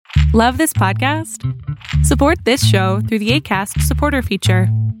Love this podcast? Support this show through the Acast supporter feature.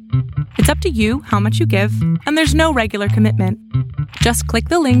 It's up to you how much you give, and there's no regular commitment. Just click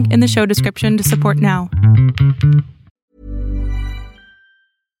the link in the show description to support now.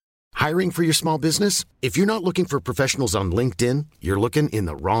 Hiring for your small business? If you're not looking for professionals on LinkedIn, you're looking in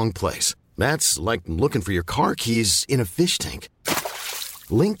the wrong place. That's like looking for your car keys in a fish tank.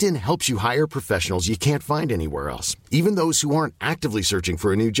 LinkedIn helps you hire professionals you can't find anywhere else, even those who aren't actively searching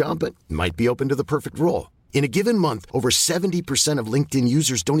for a new job but might be open to the perfect role. In a given month, over 70% of LinkedIn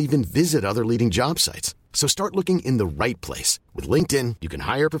users don't even visit other leading job sites. So start looking in the right place. With LinkedIn, you can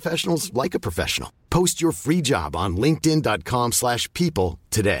hire professionals like a professional. Post your free job on linkedin.com/people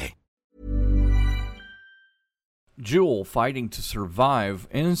today. Juul fighting to survive,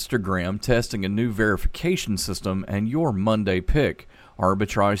 Instagram testing a new verification system, and your Monday pick.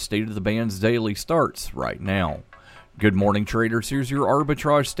 Arbitrage State of the Bands Daily starts right now. Good morning, traders. Here's your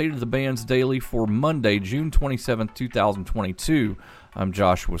Arbitrage State of the Bands Daily for Monday, June 27th, 2022. I'm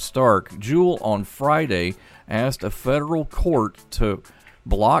Joshua Stark. Juul on Friday asked a federal court to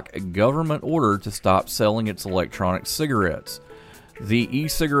block a government order to stop selling its electronic cigarettes. The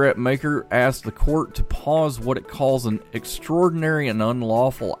e-cigarette maker asked the court to pause what it calls an extraordinary and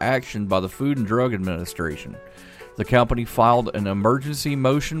unlawful action by the Food and Drug Administration. The company filed an emergency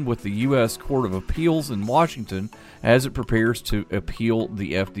motion with the U.S. Court of Appeals in Washington as it prepares to appeal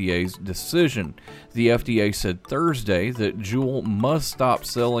the FDA's decision. The FDA said Thursday that Juul must stop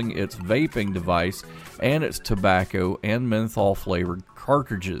selling its vaping device and its tobacco and menthol-flavored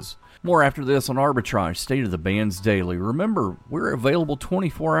cartridges. More after this on Arbitrage State of the Bands Daily. Remember, we're available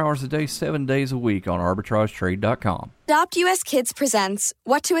 24 hours a day, 7 days a week on arbitragetrade.com. Adopt US Kids presents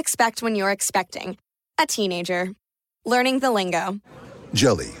What to Expect When You're Expecting a Teenager. Learning the lingo.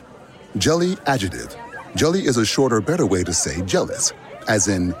 Jelly. Jelly adjective. Jelly is a shorter, better way to say jealous. As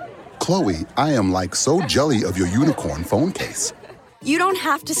in, Chloe, I am like so jelly of your unicorn phone case. You don't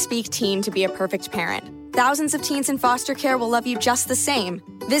have to speak teen to be a perfect parent. Thousands of teens in foster care will love you just the same.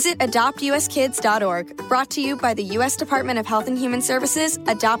 Visit adoptuskids.org, brought to you by the U.S. Department of Health and Human Services,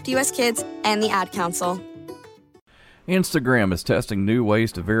 Adopt U.S. Kids, and the Ad Council. Instagram is testing new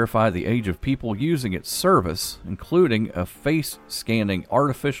ways to verify the age of people using its service, including a face-scanning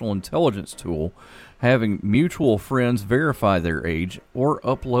artificial intelligence tool, having mutual friends verify their age, or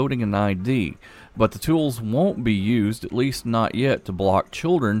uploading an ID. But the tools won't be used, at least not yet, to block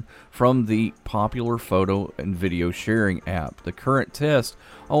children from the popular photo and video sharing app. The current test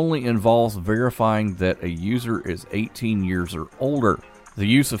only involves verifying that a user is 18 years or older. The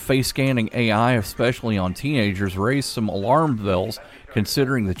use of face-scanning AI, especially on teenagers, raised some alarm bells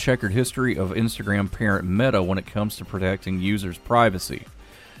considering the checkered history of Instagram parent Meta when it comes to protecting users' privacy.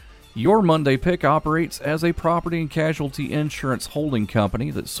 Your Monday Pick operates as a property and casualty insurance holding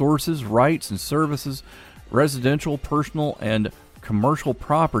company that sources, writes, and services residential, personal, and commercial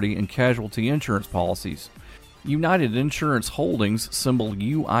property and casualty insurance policies. United Insurance Holdings, symbol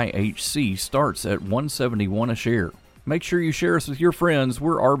UIHC, starts at $171 a share. Make sure you share us with your friends.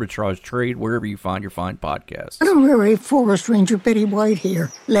 We're Arbitrage Trade, wherever you find your fine podcasts. Honorary Forest Ranger Betty White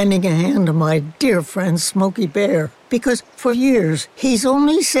here, lending a hand to my dear friend Smokey Bear. Because for years, he's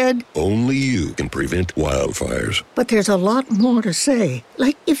only said, only you can prevent wildfires. But there's a lot more to say.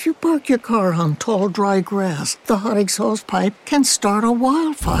 Like if you park your car on tall, dry grass, the hot exhaust pipe can start a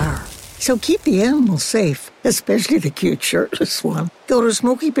wildfire. So keep the animals safe, especially the cute shirtless one. Go to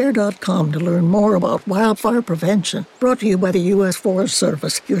SmokeyBear.com to learn more about wildfire prevention. Brought to you by the U.S. Forest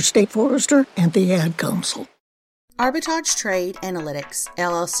Service, your state forester, and the Ad Council. Arbitrage Trade Analytics,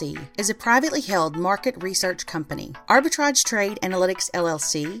 LLC, is a privately held market research company. Arbitrage Trade Analytics,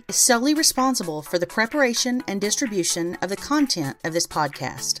 LLC, is solely responsible for the preparation and distribution of the content of this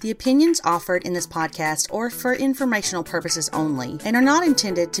podcast. The opinions offered in this podcast are for informational purposes only and are not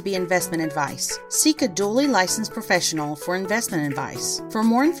intended to be investment advice. Seek a duly licensed professional for investment advice. For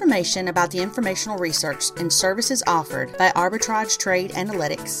more information about the informational research and services offered by Arbitrage Trade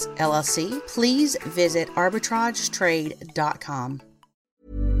Analytics, LLC, please visit arbitragetrade.com.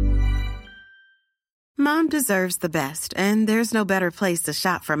 Mom deserves the best, and there's no better place to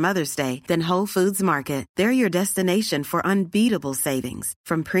shop for Mother's Day than Whole Foods Market. They're your destination for unbeatable savings,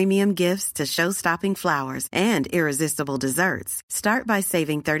 from premium gifts to show-stopping flowers and irresistible desserts. Start by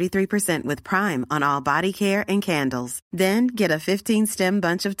saving 33% with Prime on all body care and candles. Then get a 15-stem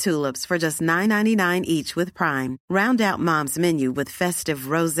bunch of tulips for just $9.99 each with Prime. Round out Mom's menu with festive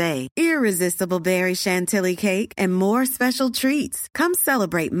rosé, irresistible berry chantilly cake, and more special treats. Come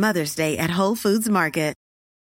celebrate Mother's Day at Whole Foods Market.